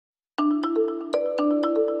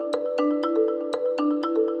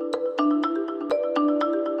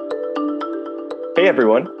Hey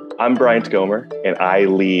everyone, I'm Brian Gomer, and I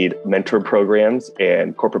lead mentor programs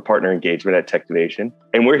and corporate partner engagement at Technovation.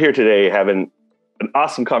 And we're here today having an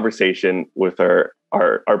awesome conversation with our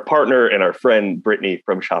partner and our friend, Brittany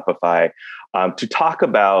from Shopify, to talk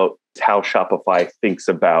about how Shopify thinks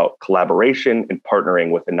about collaboration and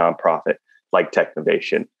partnering with a nonprofit like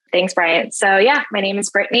Technovation. Thanks, Brian. So yeah, my name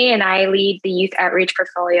is Brittany and I lead the youth outreach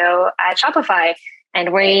portfolio at Shopify.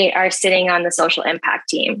 And we are sitting on the social impact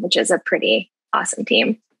team, which is a pretty awesome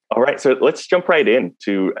team. All right, so let's jump right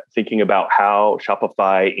into thinking about how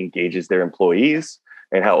Shopify engages their employees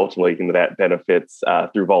and how ultimately that benefits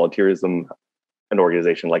through volunteerism, an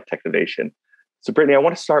organization like Technovation. So Brittany, I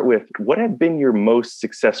want to start with, what have been your most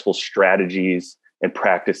successful strategies and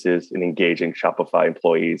practices in engaging Shopify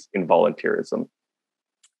employees in volunteerism?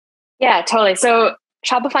 Yeah, totally. So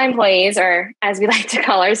Shopify employees, or as we like to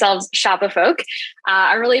call ourselves, Shopafolk,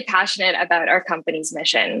 are really passionate about our company's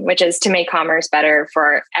mission, which is to make commerce better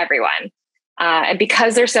for everyone. And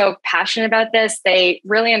because they're so passionate about this, they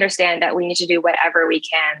really understand that we need to do whatever we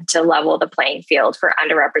can to level the playing field for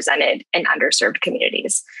underrepresented and underserved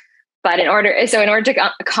communities. But in order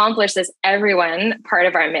to accomplish this, everyone part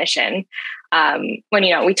of our mission,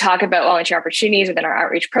 when we talk about volunteer opportunities within our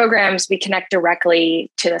outreach programs, we connect directly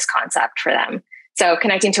to this concept for them. So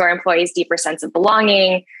connecting to our employees' deeper sense of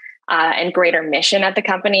belonging and greater mission at the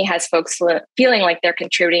company has folks feeling like they're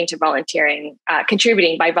contributing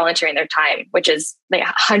by volunteering their time, which is like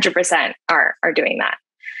 100% are doing that.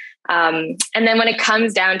 And then when it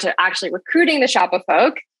comes down to actually recruiting the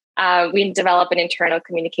Shopafolk, we develop an internal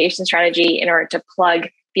communication strategy in order to plug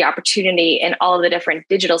the opportunity in all of the different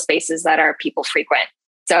digital spaces that our people frequent.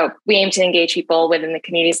 So we aim to engage people within the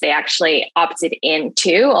communities they actually opted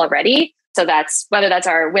into already. So that's whether that's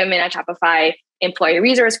our Women at Shopify employee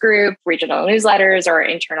resource group, regional newsletters, or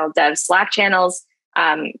internal dev Slack channels.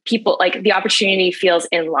 People like the opportunity feels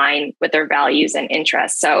in line with their values and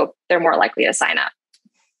interests. So they're more likely to sign up.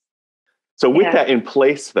 So with that in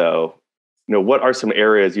place, though, what are some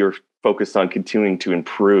areas you're focused on continuing to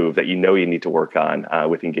improve that you need to work on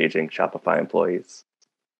with engaging Shopify employees?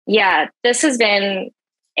 Yeah, this has been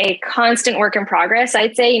a constant work in progress.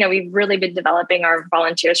 I'd say, we've really been developing our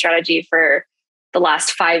volunteer strategy for the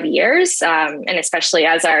last 5 years. And especially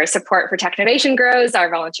as our support for Technovation grows, our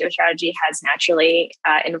volunteer strategy has naturally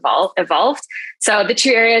evolved. So the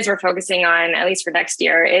two areas we're focusing on, at least for next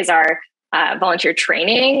year, is our volunteer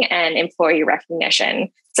training and employee recognition.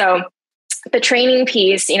 So the training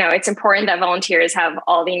piece, it's important that volunteers have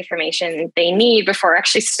all the information they need before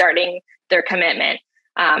actually starting their commitment.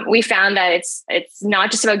 We found that it's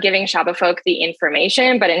not just about giving Shopafolk the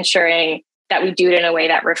information, but ensuring that we do it in a way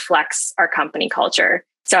that reflects our company culture.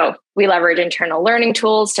 So we leverage internal learning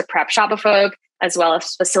tools to prep Shopafolk, as well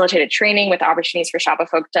as facilitated training with opportunities for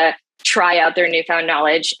Shopafolk to try out their newfound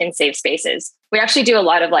knowledge in safe spaces. We actually do a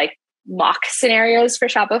lot of mock scenarios for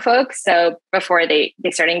Shopafolk. So before they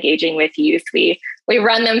start engaging with youth, we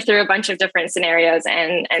run them through a bunch of different scenarios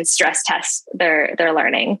and stress test their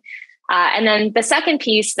learning. And then the second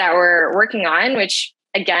piece that we're working on, which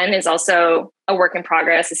again is also a work in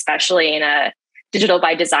progress, especially in a digital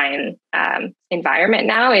by design environment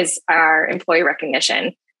now, is our employee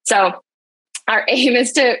recognition. So our aim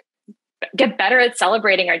is to get better at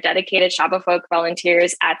celebrating our dedicated Shopafolk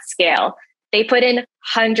volunteers at scale. They put in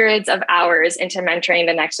hundreds of hours into mentoring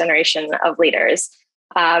the next generation of leaders.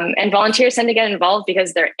 And volunteers tend to get involved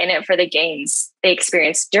because they're in it for the gains they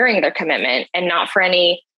experience during their commitment and not for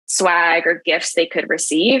any swag or gifts they could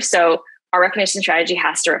receive. So our recognition strategy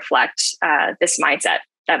has to reflect this mindset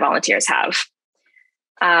that volunteers have.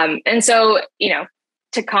 And so,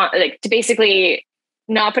 to basically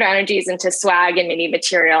not put our energies into swag and maybe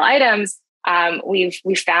material items,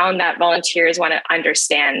 we've found that volunteers want to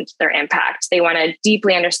understand their impact. They want to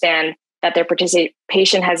deeply understand that their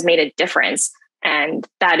participation has made a difference, and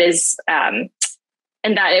that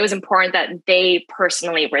it was important that they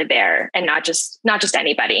personally were there and not just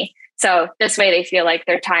anybody. So this way they feel like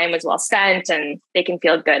their time was well spent and they can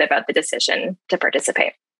feel good about the decision to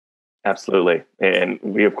participate. Absolutely. And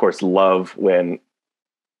we, of course, love when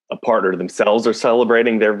a partner themselves are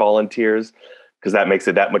celebrating their volunteers, because that makes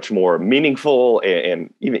it that much more meaningful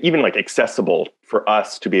and even accessible for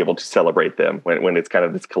us to be able to celebrate them when it's kind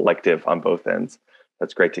of this collective on both ends.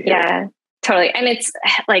 That's great to hear. Yeah, totally. And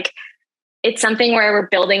it's something where we're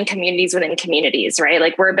building communities within communities,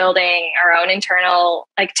 right? We're building our own internal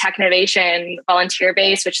Technovation volunteer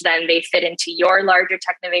base, which then they fit into your larger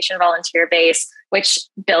Technovation volunteer base, which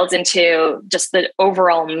builds into just the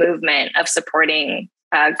overall movement of supporting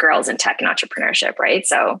girls in tech and entrepreneurship, right?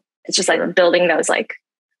 So it's just building those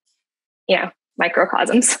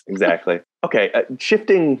microcosms. Exactly. Okay.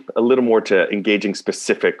 Shifting a little more to engaging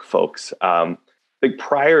specific folks. Like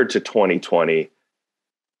prior to 2020,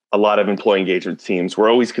 a lot of employee engagement teams were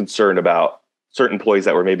always concerned about certain employees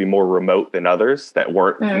that were maybe more remote than others, that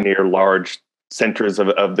weren't near large centers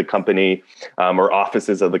of the company or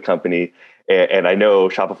offices of the company. And I know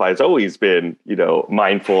Shopify has always been,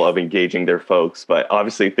 mindful of engaging their folks, but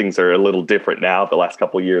obviously things are a little different now the last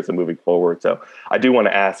couple of years and moving forward. So I do want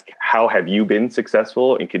to ask, how have you been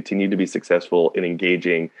successful and continue to be successful in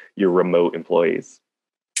engaging your remote employees?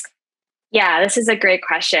 Yeah, this is a great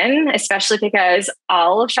question, especially because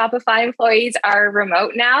all of Shopify employees are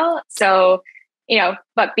remote now. So,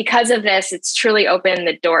 but because of this, it's truly opened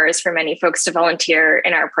the doors for many folks to volunteer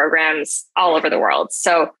in our programs all over the world.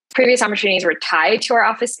 So previous opportunities were tied to our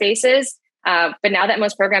office spaces, but now that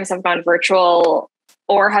most programs have gone virtual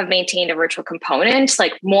or have maintained a virtual component,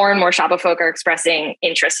 like more and more Shopify folk are expressing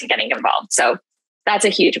interest in getting involved. So that's a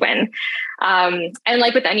huge win. And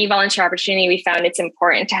like with any volunteer opportunity, we found it's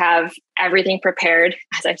important to have everything prepared,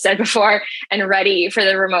 as I've said before, and ready for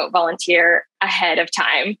the remote volunteer ahead of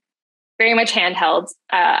time. Very much handheld,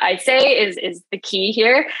 I'd say, is the key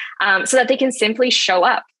here, so that they can simply show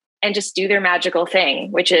up and just do their magical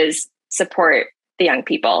thing, which is support the young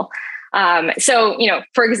people. So,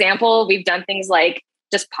 for example, we've done things like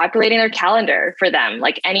just populating their calendar for them,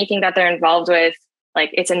 like anything that they're involved with.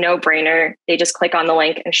 Like it's a no-brainer. They just click on the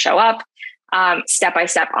link and show up.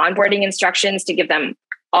 Step-by-step onboarding instructions to give them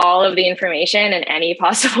all of the information and any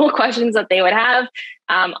possible questions that they would have.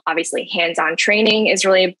 Obviously, hands-on training is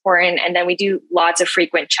really important. And then we do lots of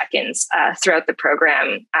frequent check-ins throughout the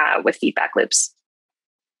program with feedback loops.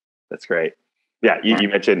 That's great. Yeah, you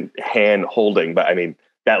mentioned hand holding, but I mean,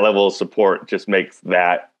 that level of support just makes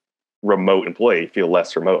that remote employee feel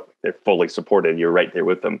less remote. They're fully supported. You're right there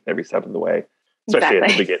with them every step of the way. Especially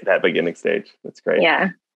exactly. At that beginning stage. That's great.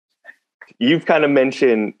 Yeah. You've kind of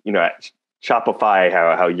mentioned, at Shopify,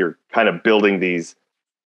 how you're kind of building these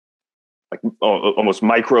like almost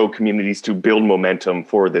micro communities to build momentum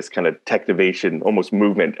for this kind of Technovation almost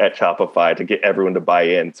movement at Shopify to get everyone to buy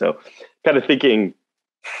in. So kind of thinking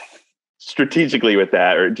strategically with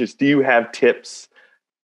that, or just do you have tips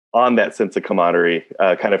on that sense of camaraderie,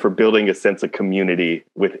 kind of for building a sense of community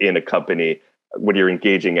within a company when you're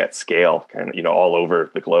engaging at scale, kind of, all over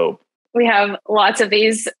the globe? We have lots of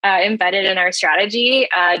these embedded in our strategy.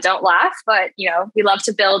 Don't laugh, but we love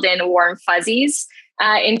to build in warm fuzzies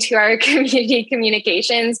into our community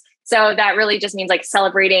communications. So that really just means like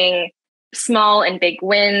celebrating small and big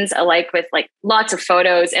wins alike, with like lots of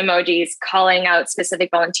photos, emojis, calling out specific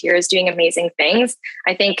volunteers doing amazing things.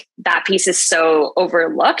 I think that piece is so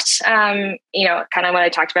overlooked. Kind of what I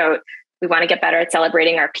talked about. We want to get better at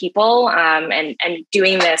celebrating our people, and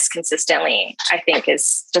doing this consistently, I think,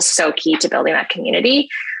 is just so key to building that community.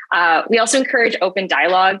 We also encourage open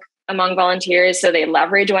dialogue among volunteers, so they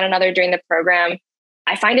leverage one another during the program.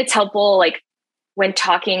 I find it's helpful, like when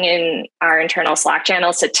talking in our internal Slack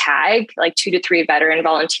channels, to tag like 2 to 3 veteran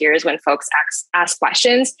volunteers when folks ask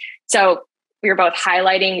questions. So we're both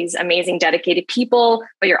highlighting these amazing dedicated people,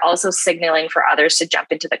 but you're also signaling for others to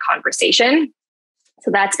jump into the conversation. So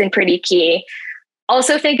that's been pretty key.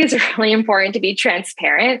 Also think it's really important to be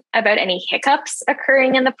transparent about any hiccups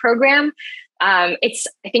occurring in the program. It's,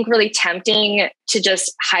 I think, really tempting to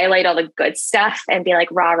just highlight all the good stuff and be like,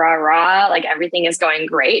 rah, rah, rah, like everything is going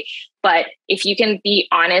great. But if you can be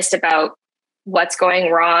honest about what's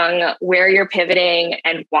going wrong, where you're pivoting,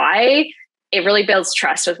 and why, it really builds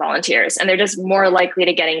trust with volunteers. And they're just more likely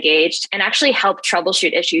to get engaged and actually help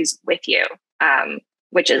troubleshoot issues with you,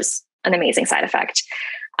 which is an amazing side effect.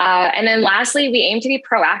 And then lastly, we aim to be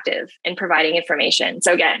proactive in providing information.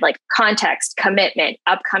 So again, like context, commitment,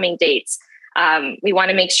 upcoming dates. We want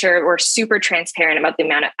to make sure we're super transparent about the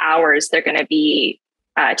amount of hours they're going to be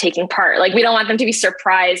taking part. Like we don't want them to be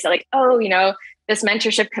surprised, like, oh, this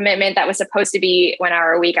mentorship commitment that was supposed to be 1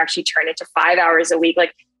 hour a week actually turned into 5 hours a week.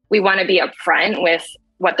 Like we want to be upfront with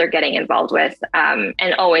what they're getting involved with.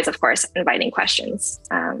 And always, of course, inviting questions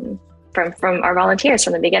from our volunteers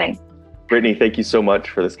from the beginning. Brittany, thank you so much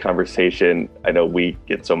for this conversation. I know we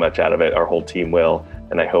get so much out of it. Our whole team will.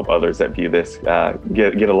 And I hope others that view this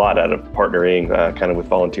get a lot out of partnering kind of with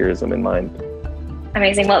volunteerism in mind.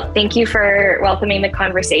 Amazing. Well, thank you for welcoming the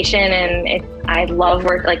conversation. And we love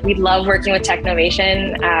working with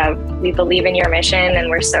Technovation. We believe in your mission and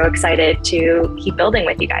we're so excited to keep building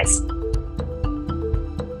with you guys.